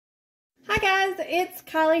Hi guys, it's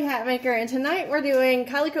Kylie Hatmaker, and tonight we're doing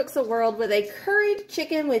Kylie Cooks the World with a curried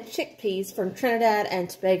chicken with chickpeas from Trinidad and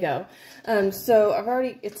Tobago.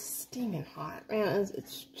 So it's steaming hot, man.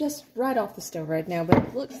 It's just right off the stove right now, but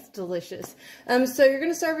it looks delicious. So you're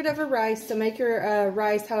going to serve it over rice, so make your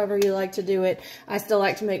rice however you like to do it. I still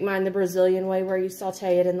like to make mine the Brazilian way, where you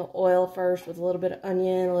saute it in the oil first with a little bit of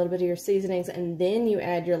onion, a little bit of your seasonings, and then you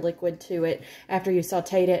add your liquid to it after you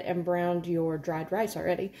sauteed it and browned your dried rice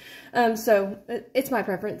already. So it's my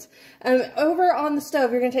preference. Over on the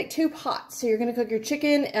stove, you're going to take 2 pots. So you're going to cook your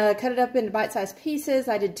chicken, cut it up into bite-sized pieces.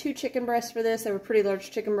 I did 2 chicken breasts for this. They were pretty large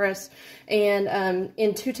chicken breasts. And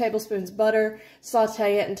in 2 tablespoons butter,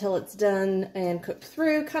 saute it until it's done and cooked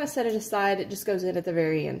through. Kind of set it aside. It just goes in at the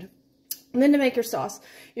very end. And then to make your sauce,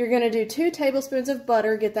 you're going to do 2 tablespoons of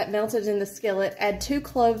butter, get that melted in the skillet, add 2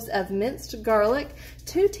 cloves of minced garlic,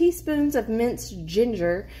 2 teaspoons of minced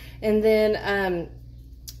ginger, and then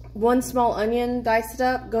 1 small onion diced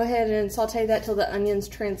up. Go ahead and saute that till the onion's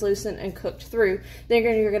translucent and cooked through. Then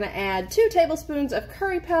you're going to add 2 tablespoons of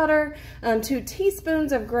curry powder, 2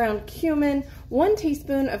 teaspoons of ground cumin, 1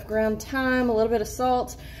 teaspoon of ground thyme, a little bit of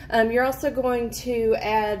salt. You're also going to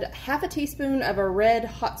add half a teaspoon of a red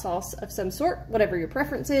hot sauce of some sort, whatever your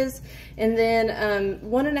preference is, and then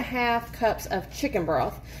 1.5 cups of chicken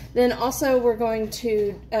broth. Then also we're going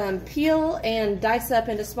to peel and dice up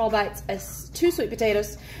into small bites as 2 sweet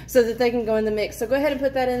potatoes so that they can go in the mix. So go ahead and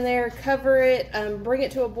put that in there, cover it, bring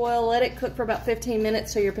it to a boil, let it cook for about 15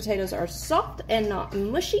 minutes so your potatoes are soft and not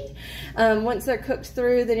mushy. Once they're cooked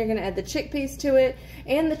through, then you're going to add the chickpeas to it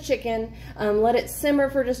and the chicken. Let it simmer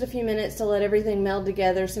for just a few minutes to let everything meld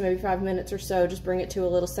together, so maybe 5 minutes or so. Just bring it to a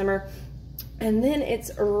little simmer, and then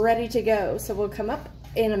it's ready to go. So we'll come up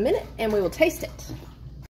in a minute and we will taste it.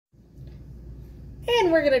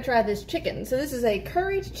 And we're going to try this chicken. So this is a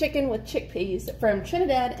curried chicken with chickpeas from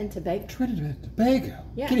Trinidad and Tobago. Trinidad and Tobago?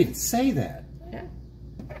 Yeah. You can't even say that. Yeah.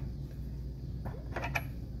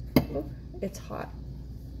 Oh, it's hot.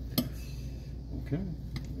 Okay,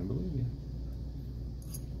 I believe you.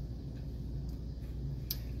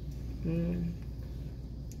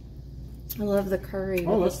 I love the curry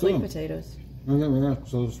with the sweet potatoes. Okay,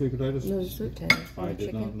 so the sweet potatoes? Those sweet potatoes. I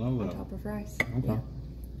did not know that. On top of rice. Okay. Yeah.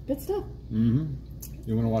 Good stuff. Mm-hmm.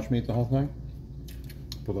 You want to watch me eat the whole thing?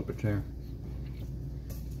 Pull up a chair.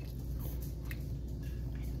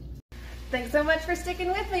 Thanks so much for sticking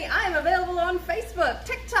with me. I am available on Facebook,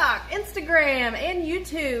 TikTok, Instagram, and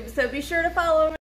YouTube, so be sure to follow me.